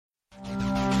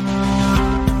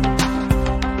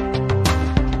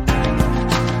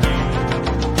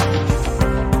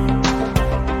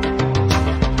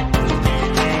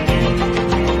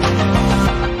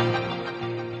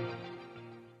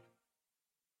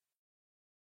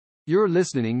You're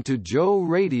listening to Joe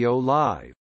Radio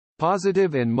Live.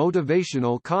 Positive and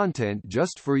motivational content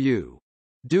just for you.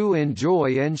 Do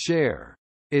enjoy and share.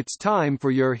 It's time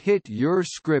for your Hit Your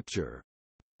Scripture.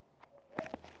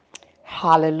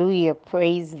 Hallelujah.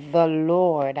 Praise the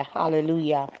Lord.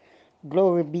 Hallelujah.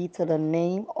 Glory be to the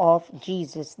name of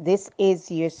Jesus. This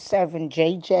is your servant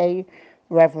JJ,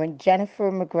 Reverend Jennifer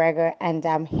McGregor, and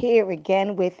I'm here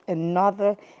again with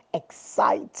another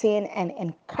exciting and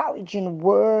encouraging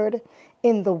word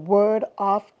in the Word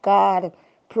of God.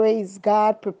 Praise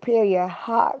God. Prepare your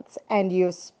hearts and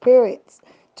your spirits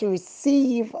to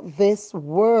receive this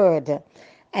word.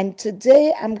 And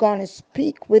today I'm going to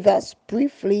speak with us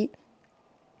briefly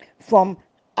from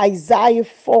Isaiah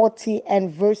 40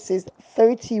 and verses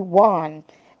 31.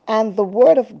 And the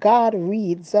word of God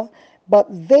reads, "But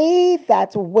they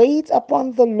that wait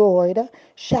upon the Lord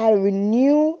shall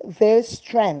renew their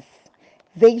strength.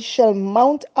 They shall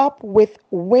mount up with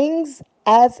wings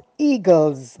as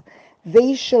eagles.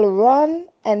 They shall run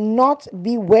and not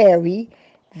be weary.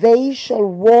 They shall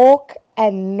walk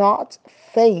and not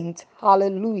faint."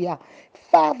 Hallelujah.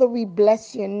 Father, we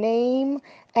bless your name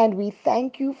and we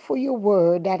thank you for your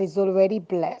word that is already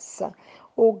blessed.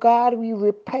 Oh God, we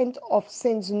repent of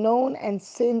sins known and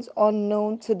sins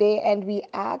unknown today, and we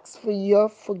ask for your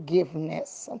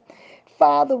forgiveness.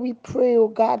 Father, we pray, oh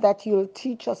God, that you'll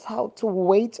teach us how to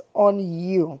wait on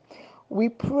you. We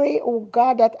pray, oh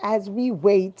God, that as we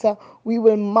wait, we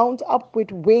will mount up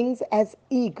with wings as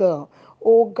eagle.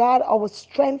 Oh God, our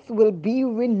strength will be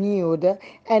renewed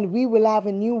and we will have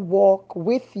a new walk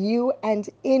with you and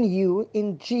in you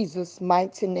in Jesus'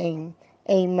 mighty name.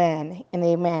 Amen and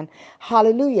amen.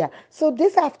 Hallelujah. So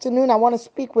this afternoon, I want to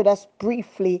speak with us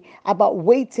briefly about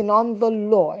waiting on the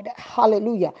Lord.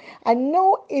 Hallelujah. I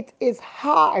know it is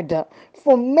hard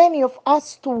for many of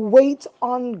us to wait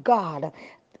on God.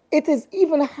 It is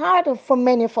even harder for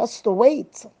many of us to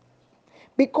wait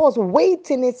because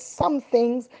waiting is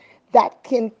something that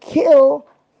can kill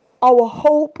our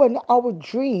hope and our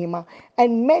dream.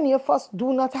 And many of us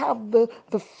do not have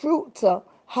the fruit,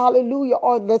 hallelujah,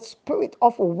 or the spirit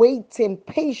of waiting,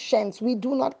 patience. We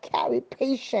do not carry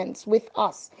patience with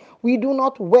us. We do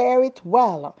not wear it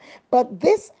well. But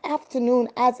this afternoon,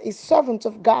 as a servant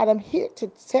of God, I'm here to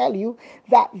tell you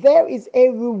that there is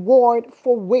a reward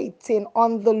for waiting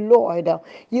on the Lord.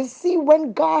 You see,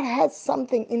 when God has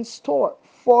something in store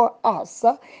for us,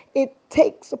 it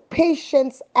takes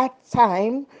patience at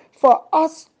time for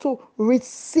us to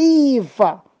receive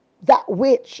that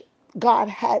which God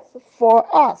has for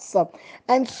us.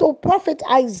 And so Prophet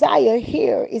Isaiah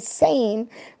here is saying,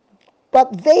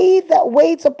 "But they that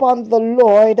wait upon the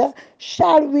Lord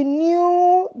shall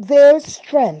renew their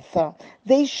strength.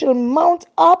 They shall mount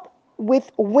up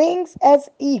with wings as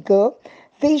eagle.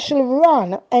 They shall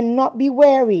run and not be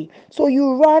weary." So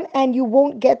you run and you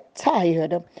won't get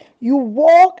tired. You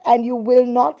walk and you will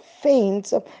not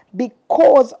faint,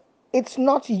 because it's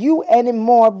not you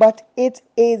anymore, but it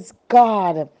is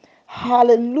God.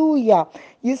 Hallelujah.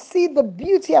 You see, the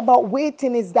beauty about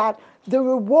waiting is that the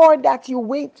reward that you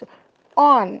wait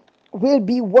on will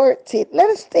be worth it. Let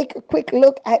us take a quick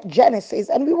look at Genesis,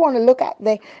 and we want to look at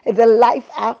the life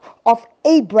of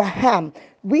Abraham.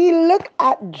 We look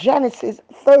at Genesis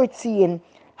 13,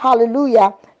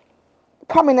 hallelujah,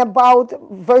 coming about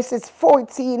verses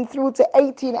 14 through to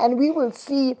 18, and we will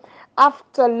see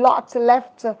after Lot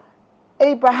left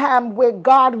Abraham, where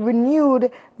God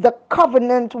renewed the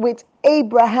covenant with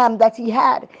Abraham that he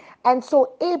had. And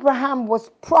so Abraham was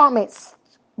promised,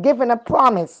 given a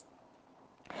promise.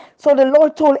 So the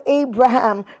Lord told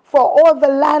Abraham, "For all the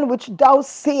land which thou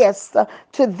seest,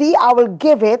 to thee I will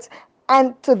give it,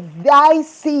 and to thy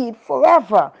seed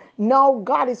forever." Now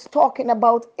God is talking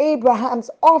about Abraham's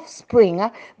offspring.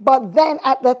 But then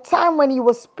at the time when he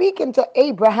was speaking to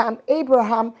Abraham,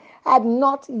 Abraham had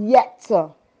not yet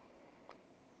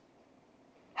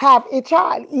have a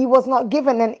child. He was not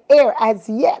given an heir as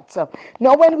yet.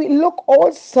 Now, when we look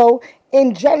also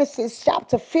in Genesis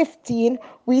chapter 15,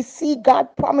 we see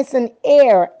God promise an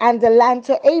heir and the land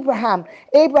to Abraham.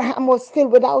 Abraham was still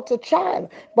without a child,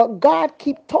 but God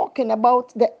keep talking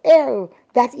about the heir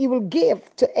that he will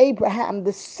give to Abraham,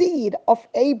 the seed of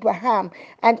Abraham.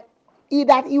 And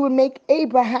that he would make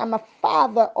Abraham a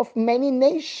father of many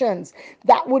nations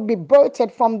that would be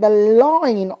birthed from the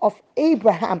line of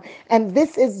Abraham. And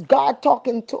this is God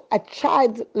talking to a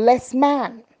childless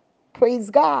man. Praise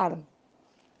God.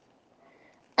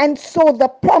 And so the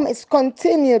promise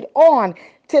continued on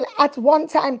till at one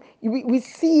time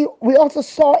we also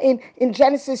saw in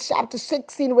Genesis chapter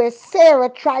 16 where Sarah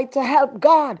tried to help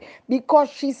God because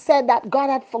she said that God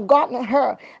had forgotten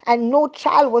her and no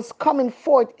child was coming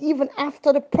forth even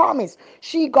after the promise.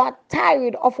 She got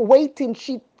tired of waiting.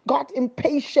 She got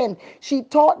impatient. She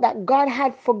thought that God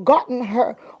had forgotten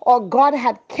her or God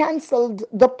had canceled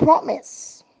the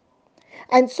promise.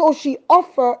 And so she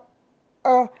offered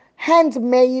her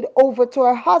handmaid over to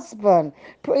her husband.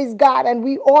 Praise God. And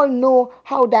we all know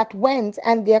how that went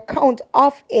and the account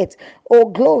of it. Oh,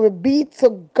 glory be to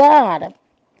God.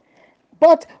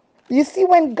 But you see,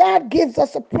 when God gives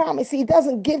us a promise, He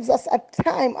doesn't give us a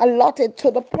time allotted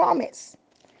to the promise.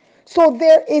 So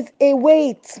there is a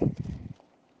wait.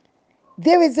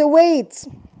 There is a wait.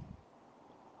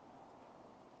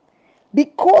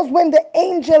 Because when the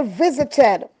angel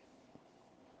visited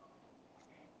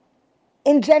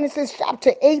in Genesis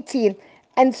chapter 18,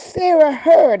 and Sarah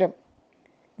heard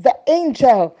the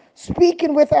angel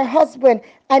speaking with her husband,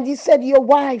 and he said, your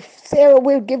wife, Sarah,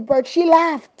 will give birth. She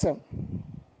laughed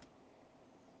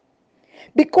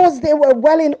because they were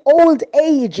well in old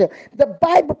age. The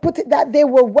Bible put it that they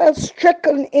were well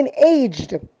stricken in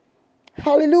age.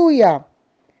 Hallelujah.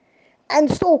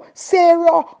 And so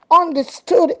Sarah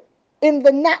understood in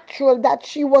the natural that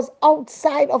she was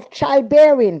outside of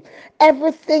childbearing.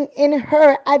 Everything in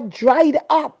her had dried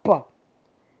up.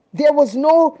 There was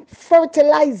no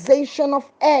fertilization of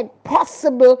egg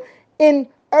possible in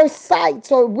her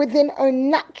sight or within her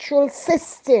natural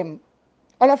system.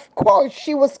 And of course,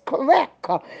 she was correct.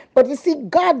 But you see,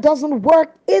 God doesn't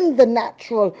work in the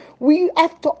natural. We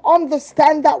have to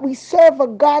understand that we serve a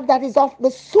God that is of the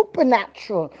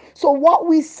supernatural. So, what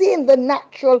we see in the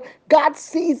natural, God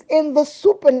sees in the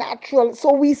supernatural.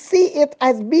 So, we see it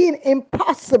as being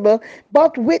impossible,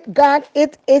 but with God,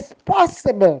 it is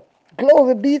possible.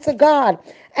 Glory be to God.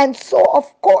 And so, of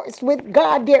course, with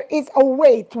God, there is a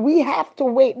wait. We have to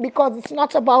wait because it's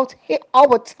not about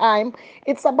our time,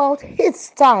 it's about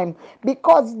His time.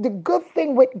 Because the good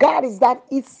thing with God is that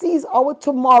He sees our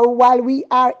tomorrow while we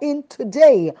are in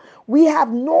today. We have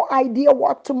no idea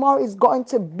what tomorrow is going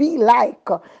to be like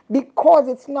because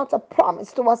it's not a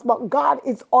promise to us, but God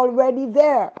is already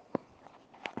there.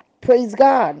 Praise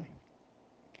God.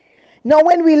 Now,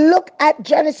 when we look at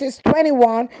Genesis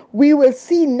 21, we will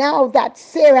see now that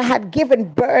Sarah had given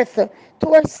birth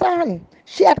to her son.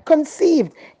 She had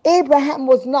conceived. Abraham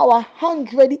was now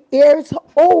 100 years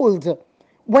old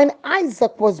when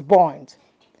Isaac was born.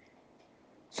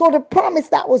 So the promise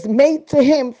that was made to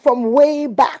him from way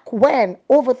back when,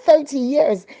 over 30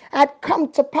 years, had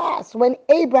come to pass when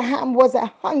Abraham was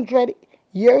 100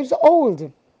 years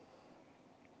old.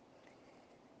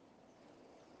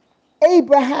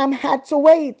 Abraham had to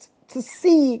wait to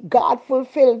see God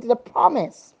fulfill the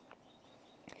promise.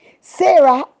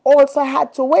 Sarah also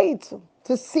had to wait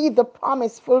to see the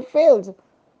promise fulfilled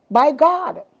by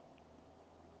God.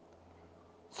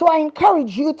 So I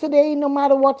encourage you today, no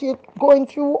matter what you're going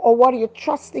through or what you're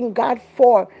trusting God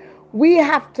for, we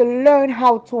have to learn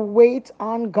how to wait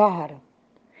on God.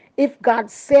 If God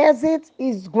says it,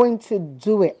 He's going to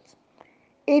do it.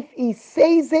 If He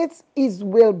says it, He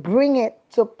will bring it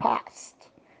to pass.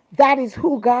 That is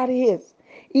who God is.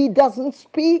 He doesn't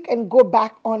speak and go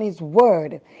back on His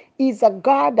word. He's a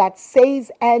God that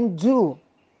says and do.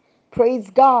 Praise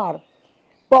God.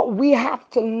 But we have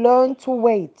to learn to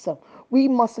wait. We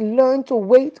must learn to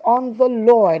wait on the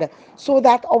Lord so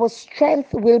that our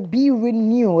strength will be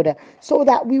renewed, so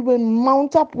that we will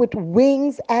mount up with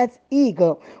wings as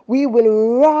eagle. We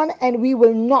will run and we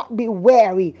will not be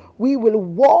weary. We will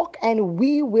walk and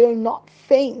we will not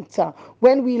faint.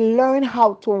 When we learn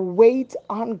how to wait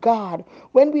on God,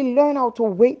 when we learn how to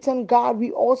wait on God,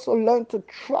 we also learn to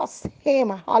trust Him.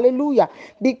 Hallelujah.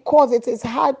 Because it is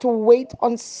hard to wait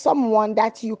on someone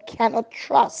that you cannot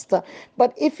trust.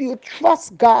 But if you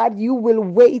trust God, you will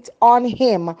wait on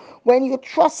Him. When you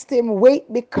trust Him,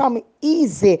 wait become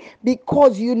easy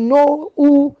because you know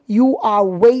who you are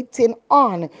waiting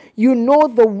on. You know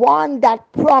the one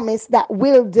that promised that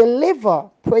will deliver.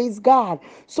 Praise God.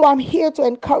 So I'm here to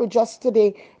encourage us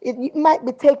today. It might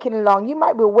be taking long. You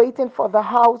might be waiting for the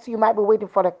house. You might be waiting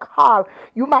for the car.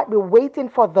 You might be waiting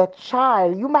for the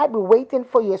child. You might be waiting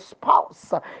for your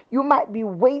spouse. You might be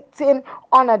waiting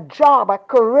on a job, a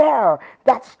career,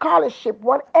 that scholarship,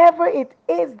 whatever it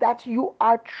is that you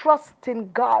are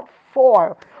trusting God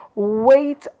for.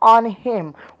 Wait on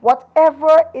Him.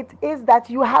 Whatever it is that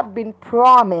you have been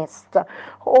promised,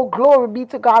 oh, glory be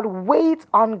to God, wait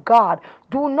on God.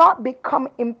 Do not become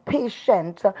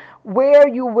impatient where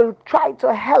you will try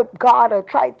to help God or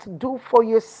try to do for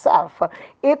yourself.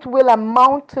 It will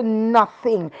amount to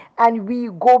nothing, and we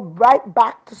go right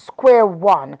back to square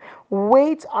one.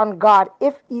 Wait on God.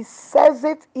 If He says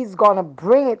it, He's going to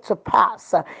bring it to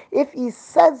pass. If He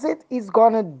says it, He's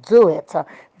going to do it.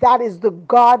 That is the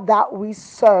God that we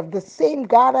serve. The same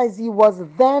God as He was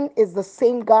then is the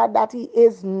same God that He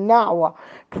is now.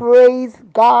 Praise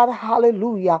God.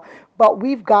 Hallelujah. But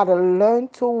we've got to learn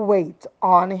to wait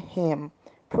on Him.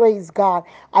 Praise God.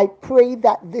 I pray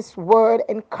that this word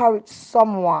encouraged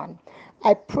someone.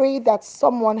 I pray that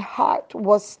someone's heart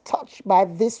was touched by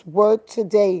this word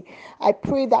today. I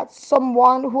pray that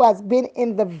someone who has been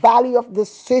in the valley of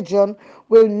decision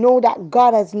will know that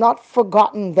God has not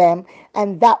forgotten them,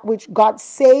 and that which God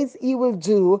says He will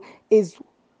do is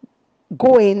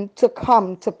going to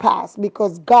come to pass,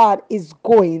 because God is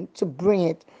going to bring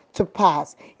it to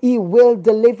pass. He will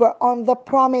deliver on the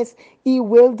promise. He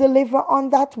will deliver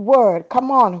on that word. Come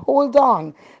on, hold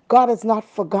on. God has not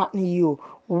forgotten you.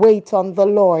 Wait on the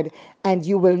Lord, and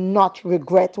you will not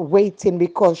regret waiting,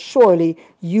 because surely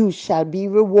you shall be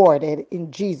rewarded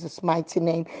in Jesus' mighty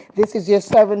name. This is your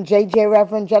servant, JJ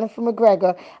Reverend Jennifer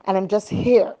McGregor, and I'm just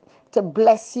here to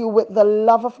bless you with the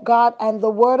love of God and the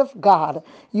word of God.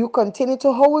 You continue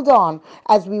to hold on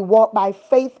as we walk by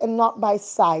faith and not by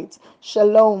sight.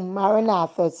 Shalom,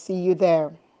 Maranatha. See you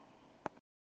there.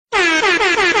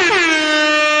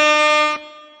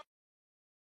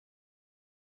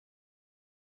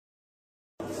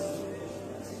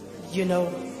 You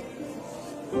know,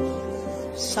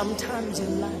 sometimes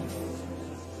in life,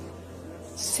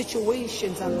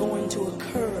 situations are going to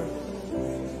occur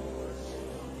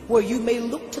where you may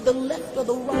look to the left or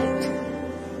the right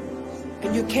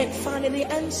and you can't find any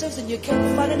answers and you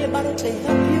can't find anybody to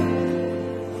help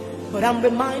you. But I'm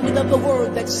reminded of the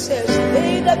word that says,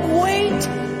 they that wait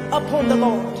upon the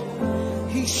Lord,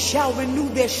 He shall renew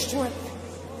their strength.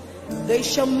 They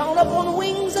shall mount up on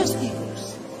wings as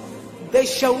eagles. They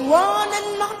shall run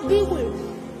and not be weary.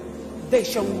 They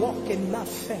shall walk and not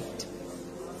faint.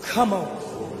 Come on.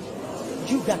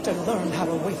 You got to learn how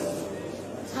to wait.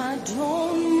 I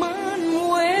don't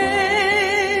mind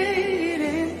waiting.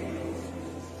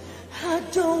 I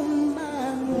don't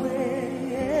mind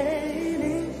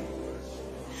waiting.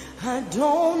 I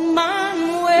don't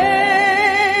mind waiting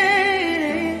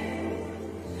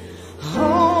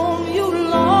on you,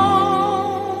 Lord.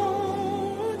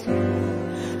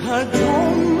 I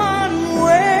don't mind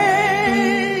waiting.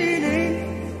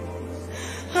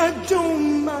 I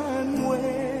don't mind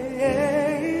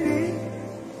waiting.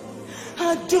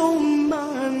 I don't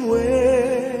mind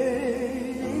waiting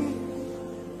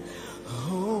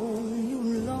on you,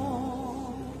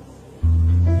 Lord.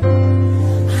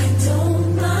 I don't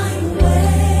mind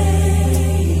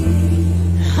waiting.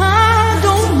 I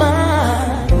don't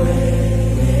mind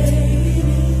waiting.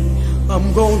 I'm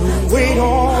gonna wait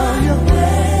on you.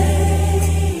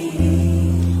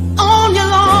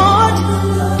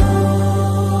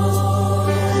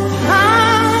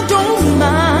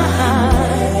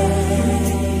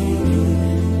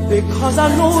 Because I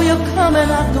know you're coming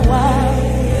after a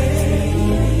while,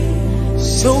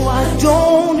 so I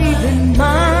don't even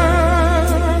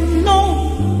mind. No,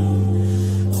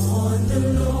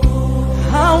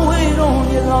 I'll wait on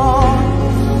you, Lord.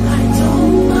 I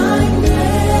don't mind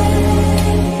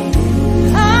waiting.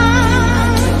 I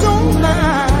don't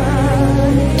mind.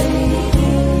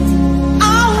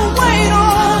 I'll wait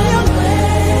on you.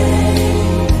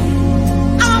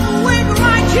 I'll wait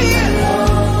right here.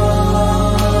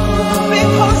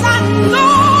 Because I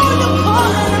know you're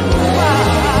coming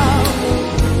around.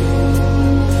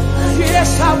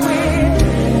 Yes, I will.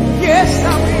 Yes, I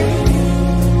will.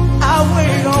 I'll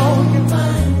wait on you.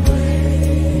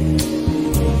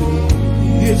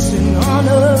 It's an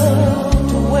honor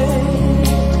to wait.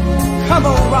 Come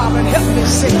on, Robin, help me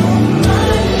sing.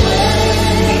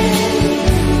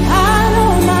 I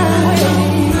don't mind waiting.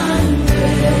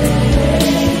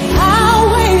 I'll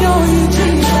wait on you,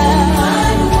 Jesus.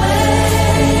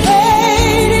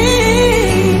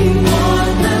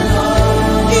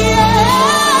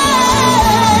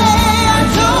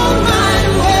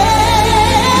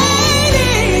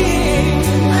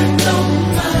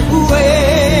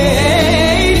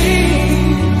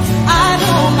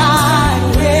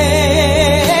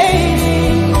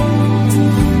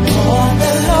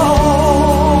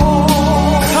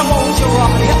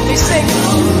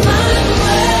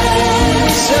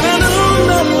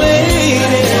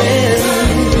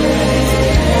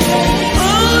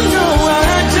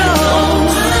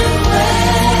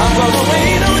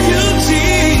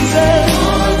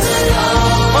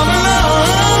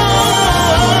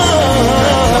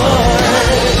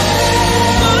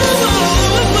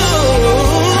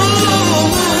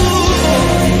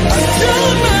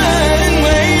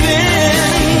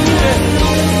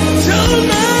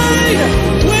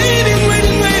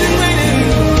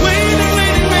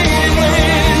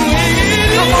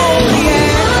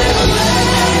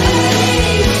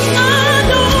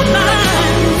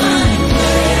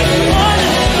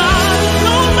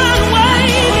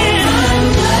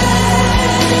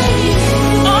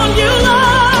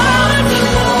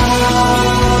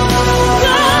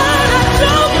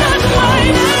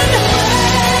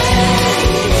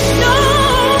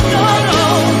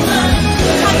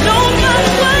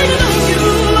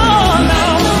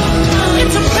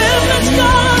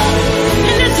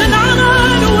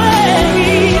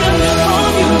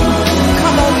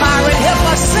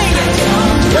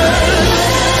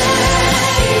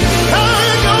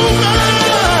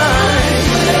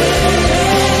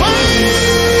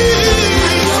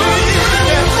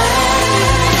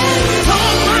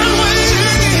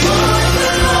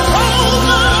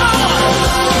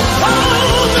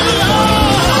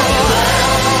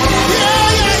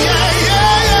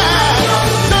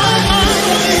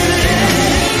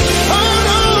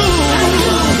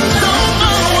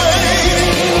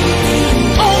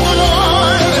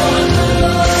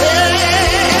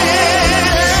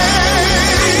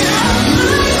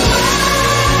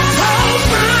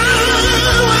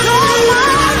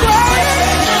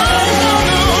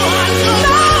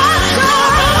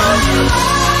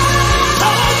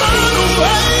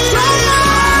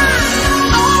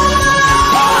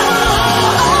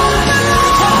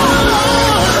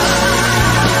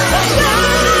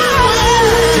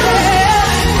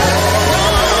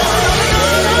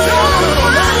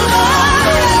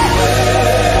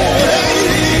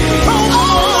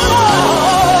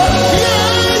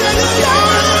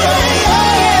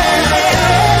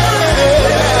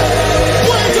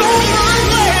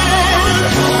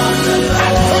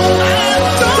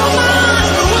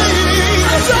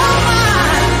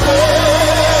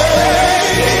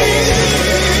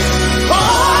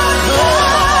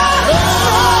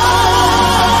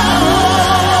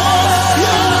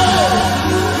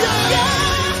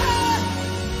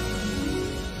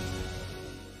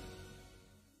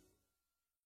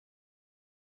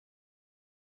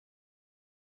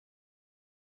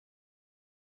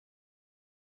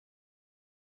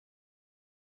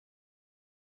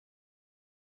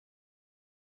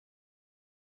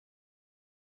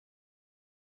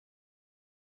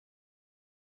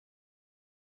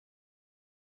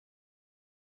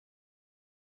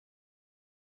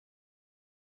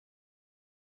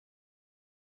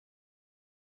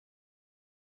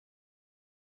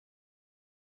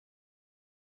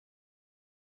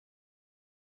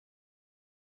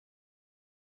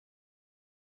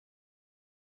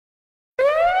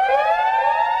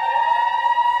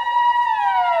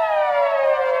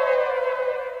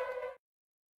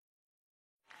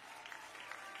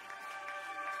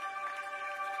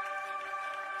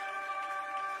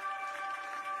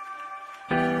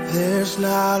 There's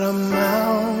not a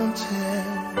mountain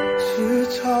too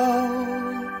tall.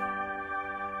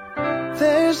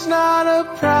 There's not a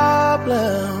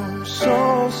problem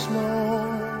so small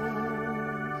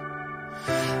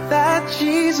that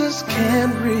Jesus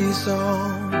can't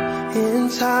resolve. In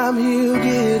time he'll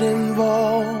get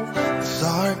involved. 'Cause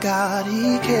our God,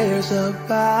 he cares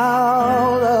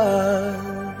about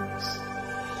us.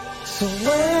 So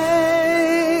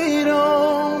wait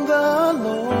on the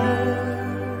Lord.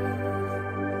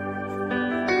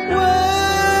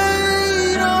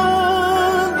 Wait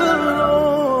on the Lord.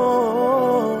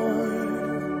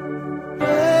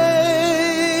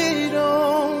 Wait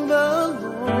on the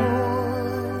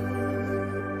Lord.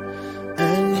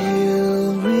 And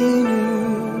he'll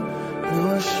renew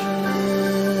your strength.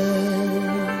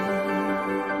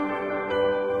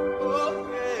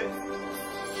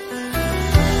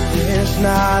 There's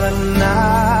not a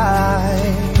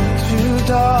night too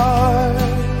dark,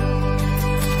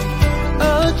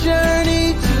 a journey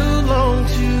too long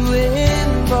to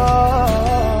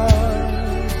embark.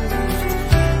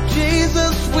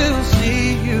 Jesus will see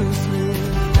you through.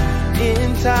 In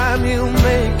time he'll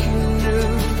make you new.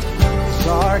 'Cause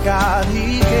our God, he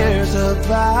cares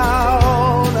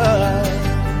about us.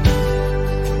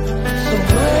 So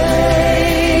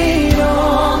wait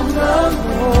on the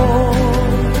Lord.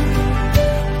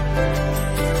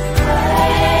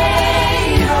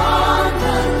 Wait on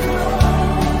the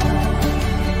Lord.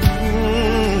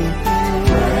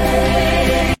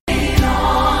 Wait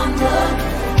on the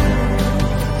Lord.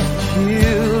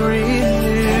 He'll renew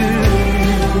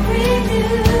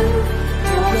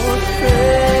your strength.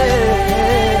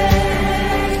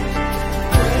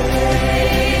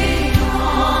 Wait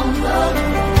on the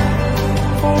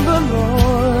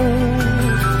Lord.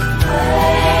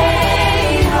 Wait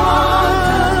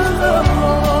on the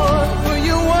Lord. For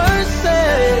your word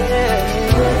says,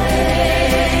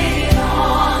 wait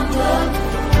on the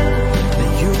Lord.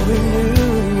 That you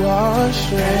renew our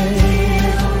strength.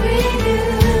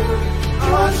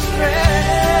 Our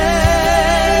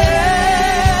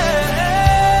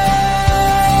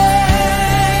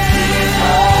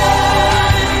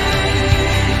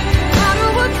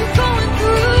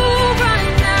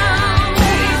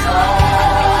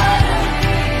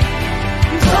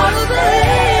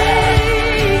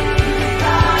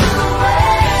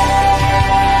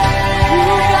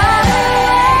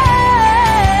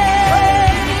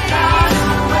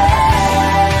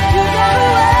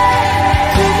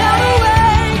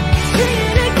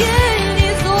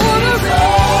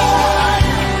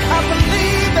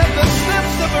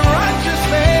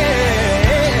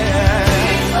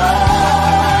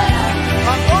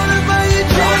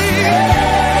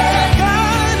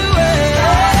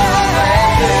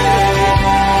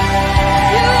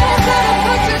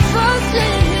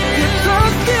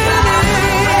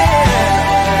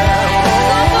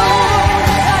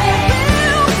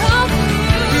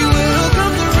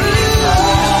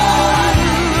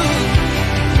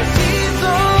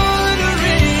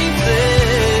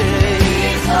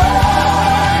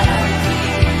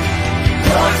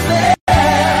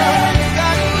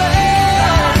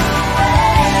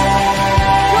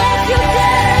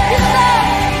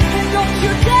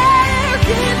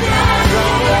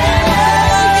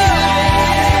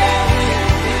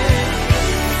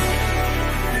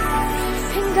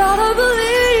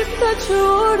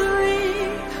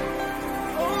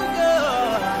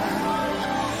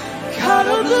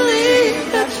Gotta believe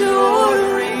that you're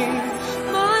ordering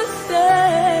my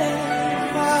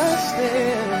steps. My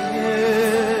steps.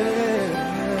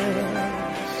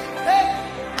 Hey.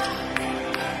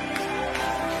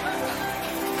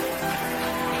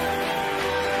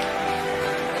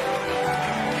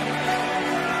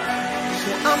 So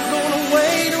I'm gonna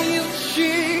wait on you,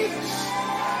 Jesus.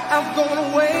 I'm gonna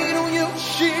wait on you,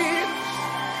 Jesus.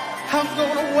 I'm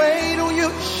gonna wait on you,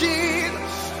 Jesus.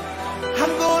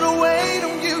 I'm gonna wait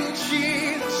on you,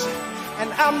 Jesus. And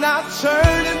I'm not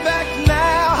turning back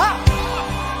now.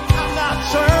 I'm not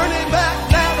turning back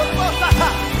now.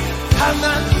 I'm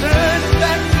not turning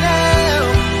back now.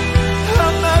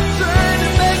 I'm not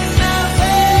turning back now.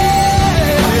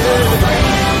 I'm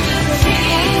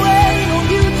gonna wait on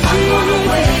you, Jesus. I'm gonna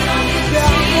wait on you, Jesus.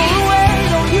 I'm gonna wait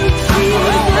on you, Jesus. I'm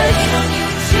gonna wait on you,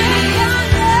 Jesus.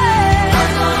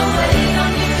 I'm gonna wait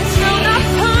on you, Jesus. I'm not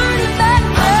turning back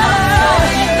now. I'm not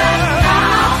turning back now.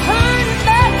 I'm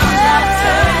not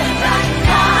turning back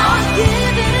now.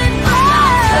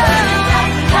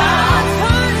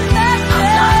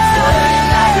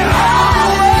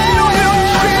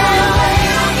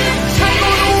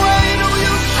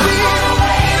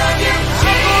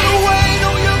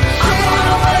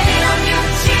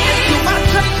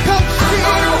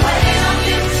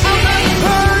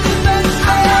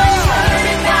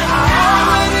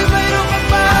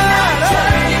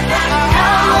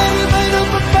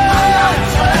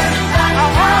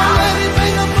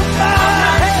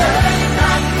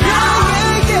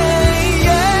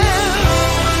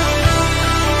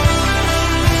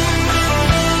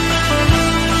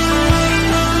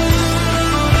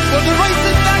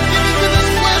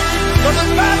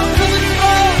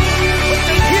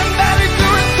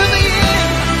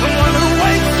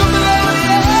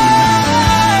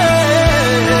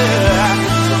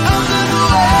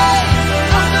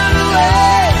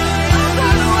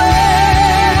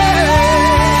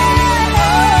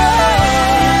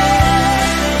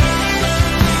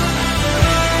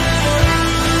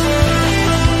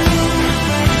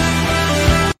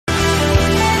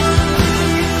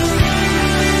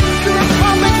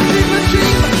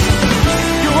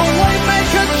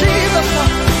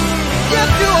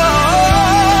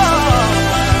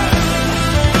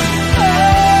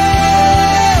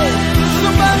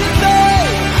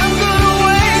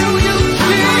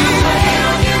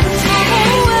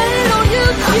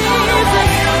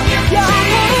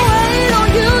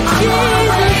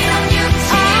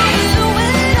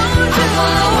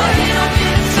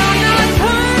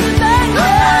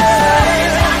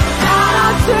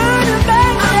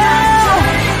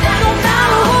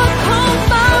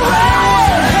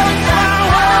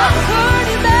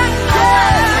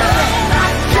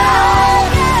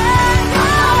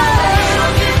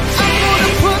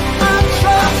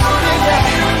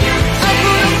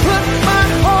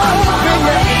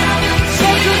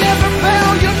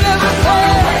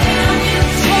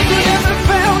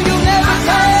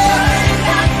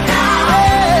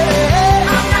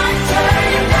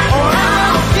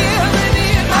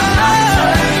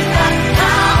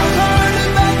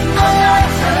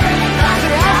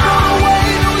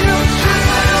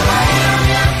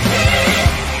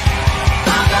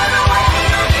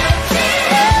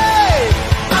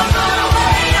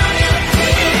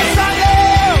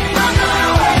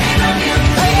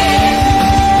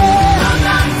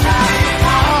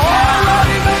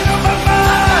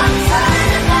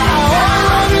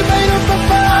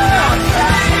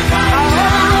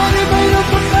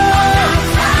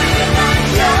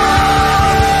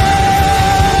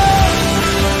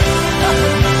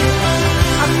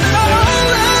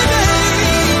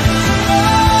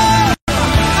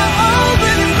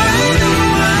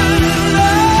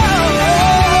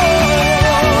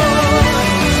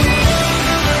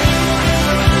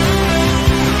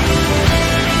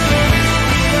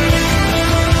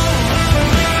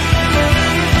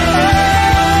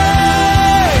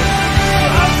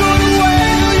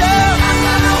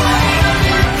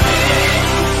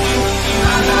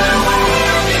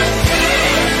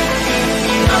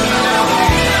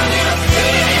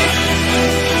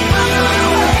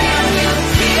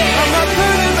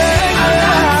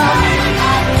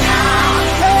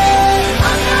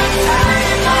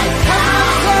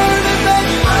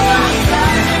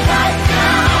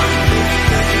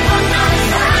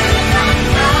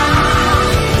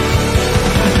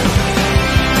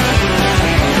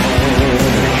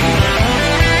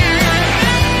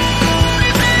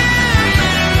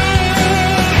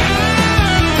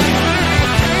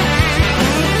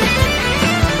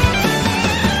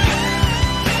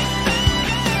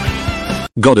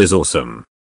 God is awesome.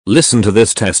 Listen to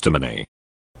this testimony.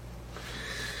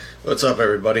 What's up,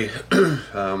 everybody?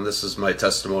 This is my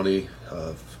testimony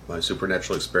of my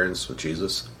supernatural experience with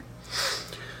Jesus.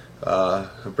 A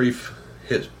brief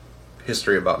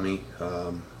history about me.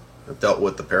 I've dealt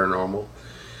with the paranormal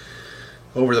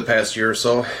over the past year or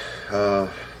so.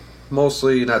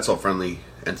 Mostly not so friendly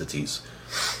entities.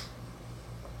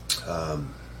 I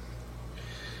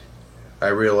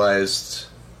realized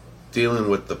dealing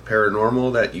with the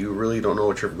paranormal that you really don't know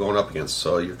what you're going up against.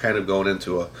 So you're kind of going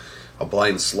into a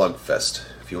blind slugfest,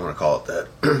 if you want to call it that,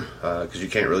 because you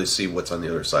can't really see what's on the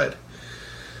other side.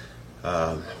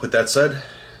 With that said,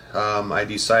 I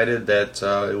decided that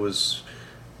it was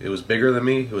bigger than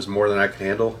me. It was more than I could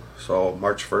handle. So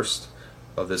March 1st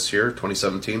of this year,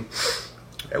 2017,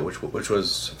 which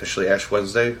was officially Ash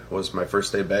Wednesday, was my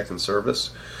first day back in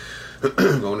service.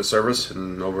 Going to service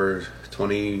in over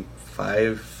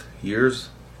 25 years.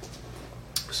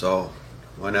 So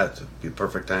why not? It'd be a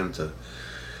perfect time to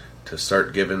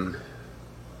start giving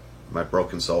my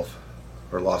broken self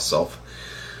or lost self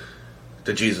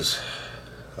to Jesus.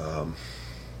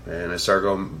 And I started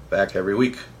going back every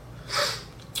week.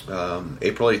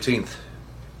 April 18th,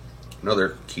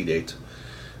 another key date.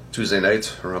 Tuesday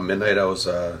night around midnight, I was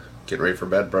getting ready for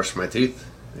bed, brushing my teeth,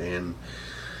 and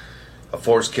a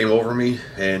force came over me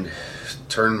and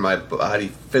turned my body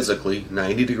physically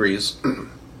 90 degrees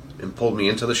and pulled me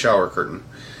into the shower curtain.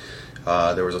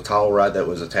 There was a towel rod that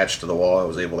was attached to the wall I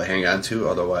was able to hang on to,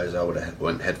 otherwise I would have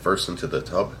went head first into the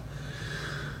tub.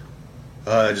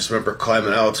 I just remember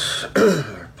climbing out,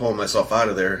 pulling myself out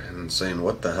of there and saying,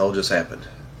 what the hell just happened?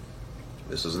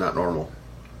 This is not normal.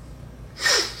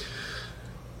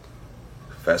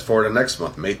 Fast forward to next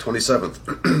month, May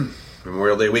 27th,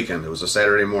 Memorial Day weekend. It was a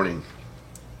Saturday morning.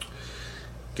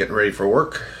 Getting ready for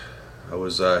work. I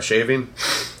was shaving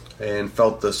and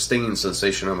felt the stinging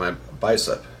sensation on my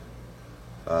bicep.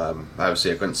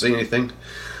 Obviously I couldn't see anything,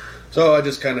 so I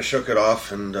just kind of shook it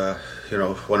off and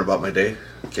went about my day.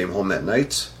 Came home that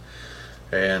night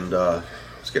and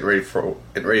was getting ready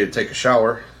to take a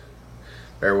shower.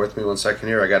 Bear with me one second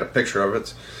here. I got a picture of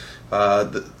it.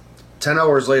 10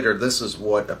 hours later, this is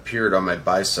what appeared on my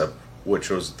bicep, which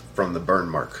was from the burn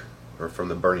mark, or from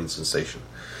the burning sensation.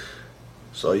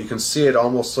 So you can see it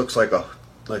almost looks like a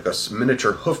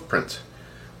miniature hoof print,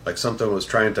 like something was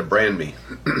trying to brand me.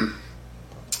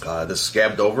 This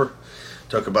scabbed over.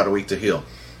 Took about a week to heal.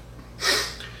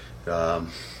 I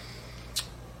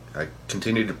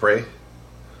continued to pray,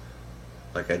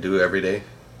 like I do every day,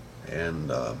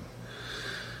 and I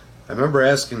remember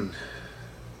asking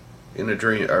in a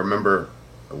dream. I remember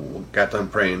I got done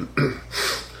praying.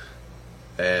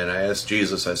 And I asked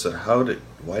Jesus, I said,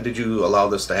 why did you allow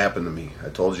this to happen to me? I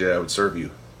told you I would serve you.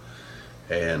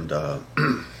 And I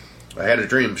had a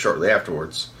dream shortly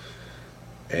afterwards.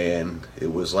 And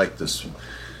it was like this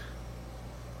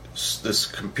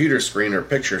computer screen or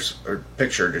picture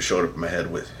just showed up in my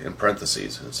head with, in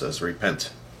parentheses, and it says,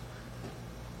 repent.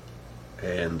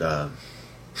 And I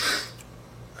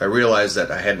realized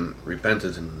that I hadn't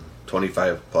repented in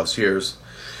 25 plus years,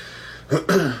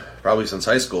 probably since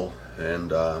high school.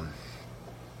 And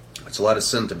it's a lot of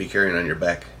sin to be carrying on your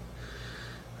back.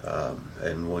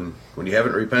 And when you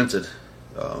haven't repented,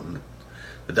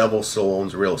 the devil still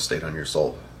owns real estate on your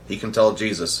soul. He can tell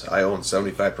Jesus, I own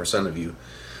 75% of you,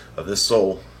 of this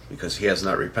soul, because he has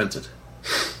not repented.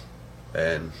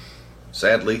 And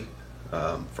sadly,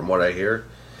 from what I hear,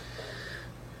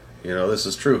 this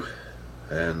is true.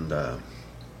 And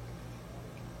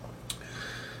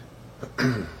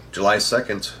July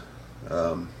 2nd,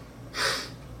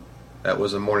 that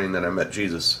was the morning that I met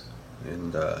Jesus,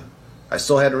 and I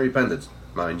still hadn't repented,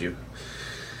 mind you,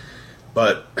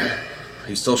 but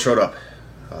he still showed up.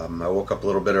 I woke up a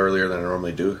little bit earlier than I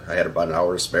normally do. I had about an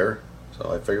hour to spare,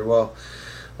 so I figured, well,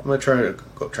 I'm gonna try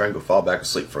and go fall back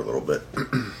asleep for a little bit,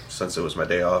 since it was my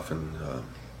day off, and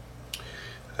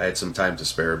I had some time to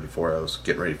spare before I was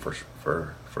getting ready for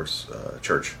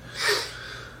church.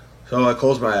 So I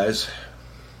closed my eyes.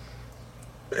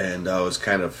 And I was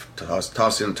kind of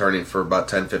tossing and turning for about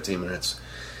 10-15 minutes.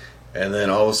 And then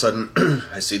all of a sudden,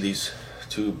 I see these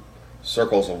two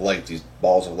circles of light, these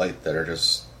balls of light that are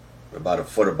just about a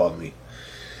foot above me.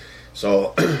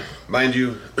 So, mind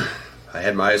you, I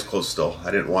had my eyes closed still.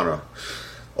 I didn't want to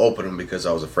open them because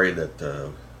I was afraid that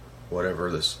that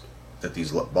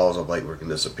these balls of light were going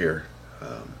to disappear.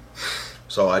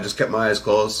 So I just kept my eyes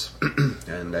closed,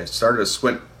 and I started to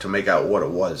squint to make out what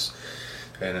it was.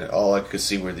 And all I could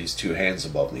see were these two hands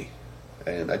above me.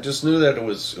 And I just knew that it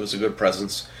was a good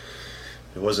presence.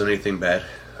 It wasn't anything bad.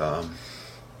 But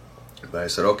I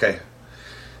said, okay.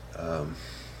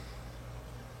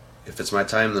 if it's my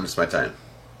time, then it's my time.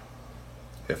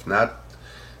 If not,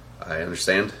 I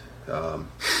understand.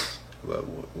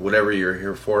 Whatever you're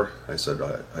here for, I said,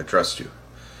 I trust you.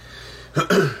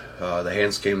 The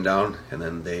hands came down, and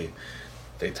then they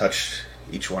touched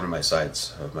each one of my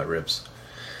sides of my ribs,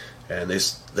 and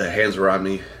the hands were on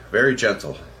me, very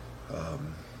gentle,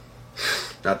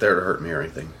 not there to hurt me or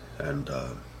anything, and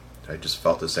I just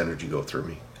felt this energy go through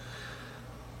me.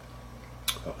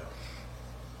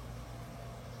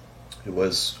 It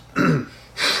was an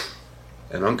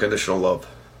unconditional love,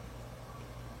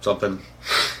 something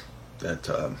that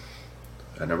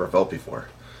I never felt before.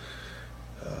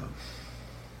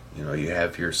 You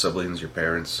have your siblings, your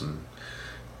parents, and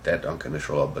that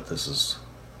unconditional love, but this is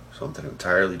something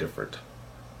entirely different.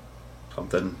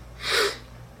 Something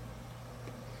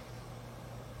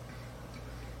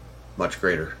much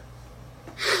greater.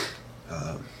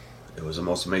 It was the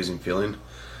most amazing feeling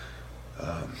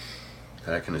that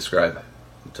I can describe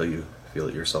until you feel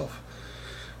it yourself.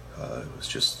 It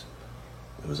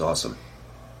was awesome.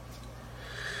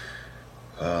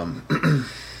 A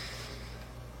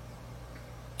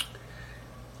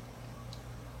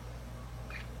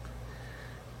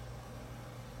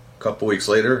couple weeks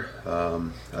later,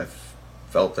 I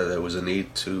felt that there was a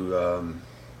need to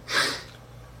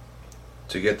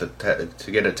get a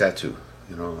tattoo.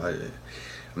 I'm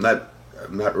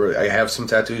not really. I have some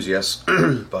tattoos, yes,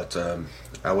 but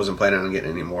I wasn't planning on getting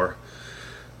any more.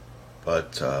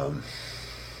 But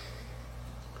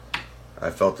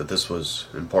I felt that this was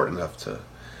important enough to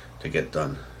get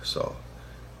done. So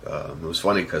it was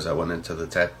funny because I went into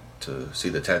to see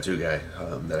the tattoo guy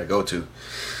that I go to.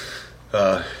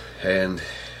 And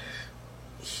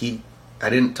I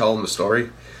didn't tell him the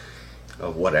story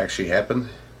of what actually happened,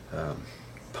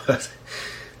 but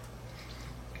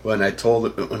when I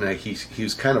told him, he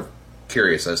was kind of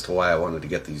curious as to why I wanted to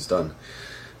get this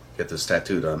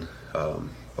tattoo done.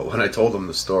 But when I told him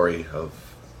the story of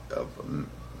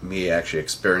me actually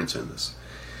experiencing this,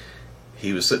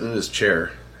 he was sitting in his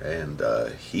chair, and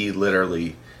he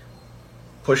literally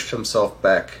pushed himself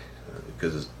back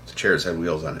because the chairs had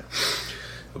wheels on it,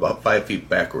 about 5 feet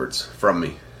backwards from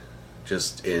me,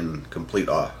 just in complete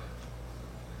awe.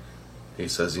 He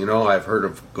says, I've heard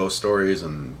of ghost stories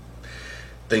and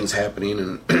things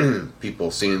happening and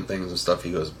people seeing things and stuff.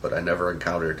 He goes, but I never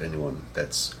encountered anyone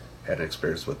that's had an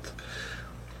experience with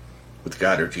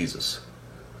God or Jesus.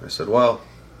 I said, well,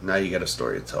 now you got a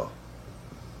story to tell.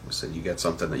 I said, you got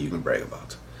something that you can brag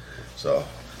about. So,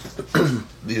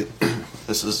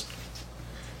 this is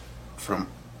from,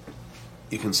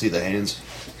 you can see the hands.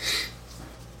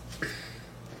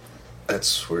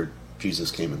 That's where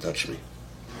Jesus came and touched me.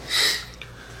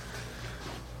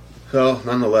 So,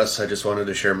 nonetheless, I just wanted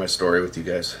to share my story with you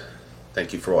guys.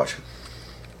 Thank you for watching.